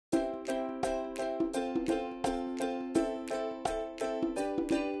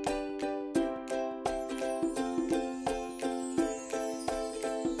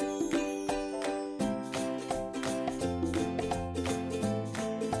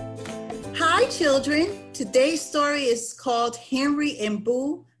Hi, children. Today's story is called Henry and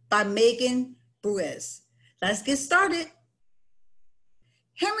Boo by Megan Brewis. Let's get started.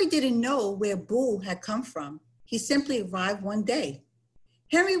 Henry didn't know where Boo had come from. He simply arrived one day.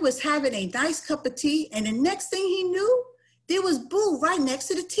 Henry was having a nice cup of tea, and the next thing he knew, there was Boo right next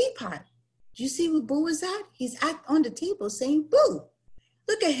to the teapot. Do you see where Boo is at? He's on the table saying, Boo.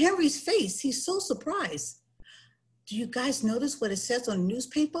 Look at Henry's face. He's so surprised. Do you guys notice what it says on the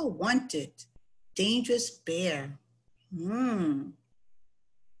newspaper? Wanted, dangerous bear.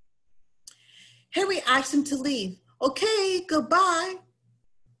 Henry asked him to leave. Okay, goodbye.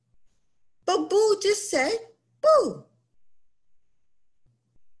 But Boo just said, Boo.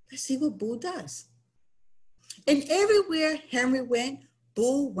 Let's see what Boo does. And everywhere Henry went,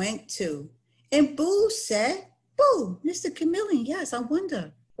 Boo went too. And Boo said, Boo, Mr. Chameleon, yes, I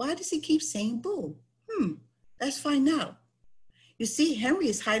wonder, why does he keep saying Boo? Let's find out. You see, Henry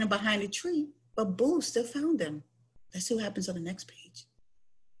is hiding behind a tree, but Boo still found him. Let's see what happens on the next page.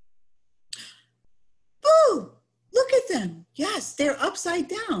 Boo, look at them. Yes, they're upside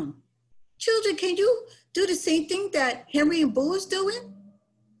down. Children, can you do the same thing that Henry and Boo is doing?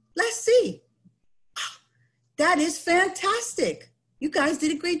 Let's see. That is fantastic. You guys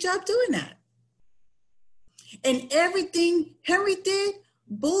did a great job doing that. And everything Henry did,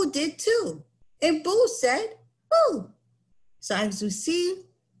 Boo did too. And Boo said, Boo. So as we see,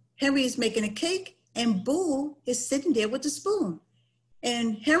 Henry is making a cake and Boo is sitting there with the spoon.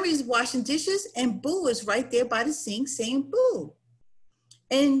 And Henry's washing dishes and Boo is right there by the sink saying Boo.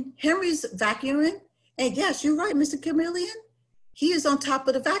 And Henry's vacuuming. And yes, you're right, Mr. Chameleon. He is on top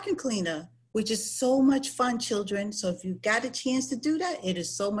of the vacuum cleaner, which is so much fun, children. So if you got a chance to do that, it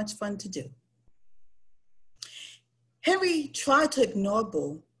is so much fun to do. Henry tried to ignore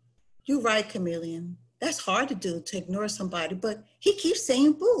Boo. You're right, Chameleon. That's hard to do, to ignore somebody, but he keeps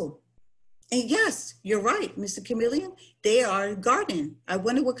saying Boo. And yes, you're right, Mr. Chameleon. They are gardening. I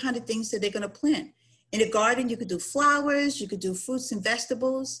wonder what kind of things that they're going to plant. In a garden, you could do flowers, you could do fruits and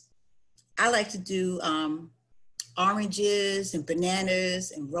vegetables. I like to do oranges and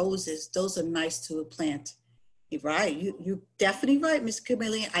bananas and roses. Those are nice to plant. You're right. You're definitely right, Mr.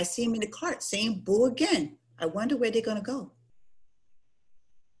 Chameleon. I see him in the cart saying Boo again. I wonder where they're going to go.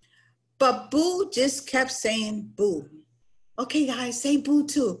 But Boo just kept saying Boo. Okay, guys, say Boo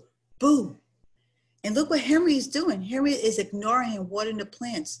too. Boo. And look what Henry is doing. Henry is ignoring and watering the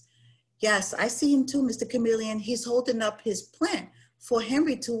plants. Yes, I see him too, Mr. Chameleon. He's holding up his plant for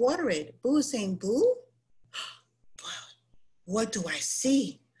Henry to water it. Boo is saying, Boo? What do I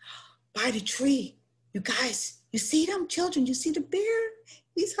see? By the tree. You guys, you see them, children? You see the bear?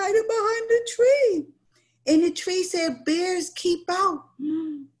 He's hiding behind the tree. And the tree said, bears keep out.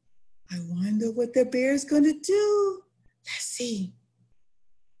 I wonder what the bear's gonna do. Let's see.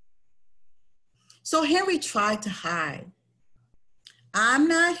 So Henry tried to hide. I'm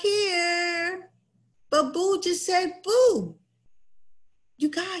not here. But Boo just said, Boo. You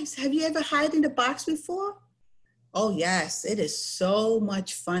guys, have you ever hid in a box before? Oh yes, it is so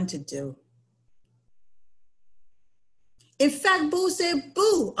much fun to do. In fact, Boo said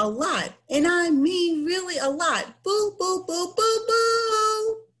Boo a lot. And I mean really a lot. Boo, boo, boo, boo,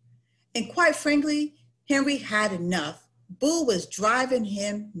 boo. And quite frankly, Henry had enough. Boo was driving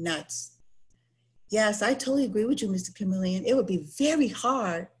him nuts. Yes, I totally agree with you, Mr. Chameleon. It would be very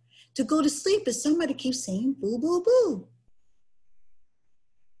hard to go to sleep if somebody keeps saying boo, boo, boo.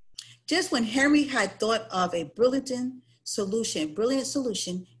 Just when Henry had thought of a brilliant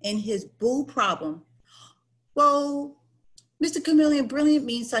solution in his boo problem. Well, Mr. Chameleon, brilliant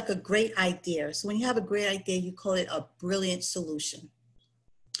means like a great idea. So when you have a great idea, you call it a brilliant solution.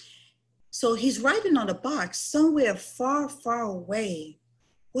 So he's writing on a box somewhere far, far away.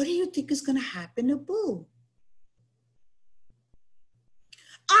 What do you think is going to happen to Boo?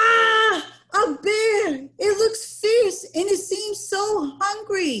 Ah, a bear. It looks fierce and it seems so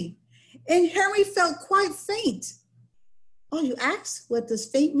hungry. And Henry felt quite faint. Oh, you asked, what does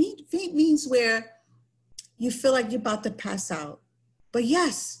faint mean? Faint means where you feel like you're about to pass out. But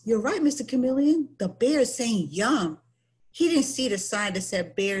yes, you're right, Mr. Chameleon. The bear is saying yum. He didn't see the sign that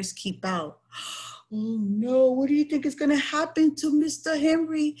said bears keep out. Oh no, what do you think is gonna happen to Mr.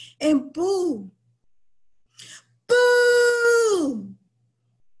 Henry and Boo? Boo!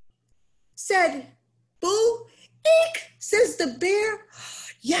 Said Boo. Eek, says the bear.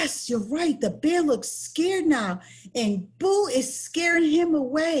 Yes, you're right, the bear looks scared now and Boo is scaring him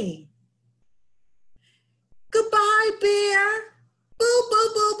away. Goodbye, bear. Boo, boo,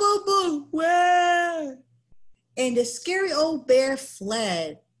 boo, boo, boo. Where? And the scary old bear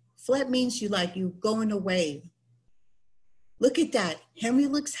fled. Fled means you going away. Look at that. Henry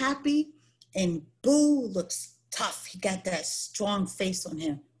looks happy And Boo looks tough. He got that strong face on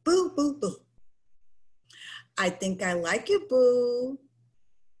him. Boo, Boo, Boo. I think I like you, Boo.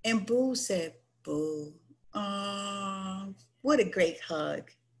 And Boo said, Boo. Oh, what a great hug.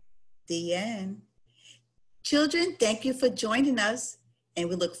 The end. Children, thank you for joining us, and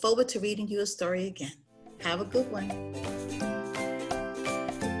we look forward to reading you a story again. Have a good one.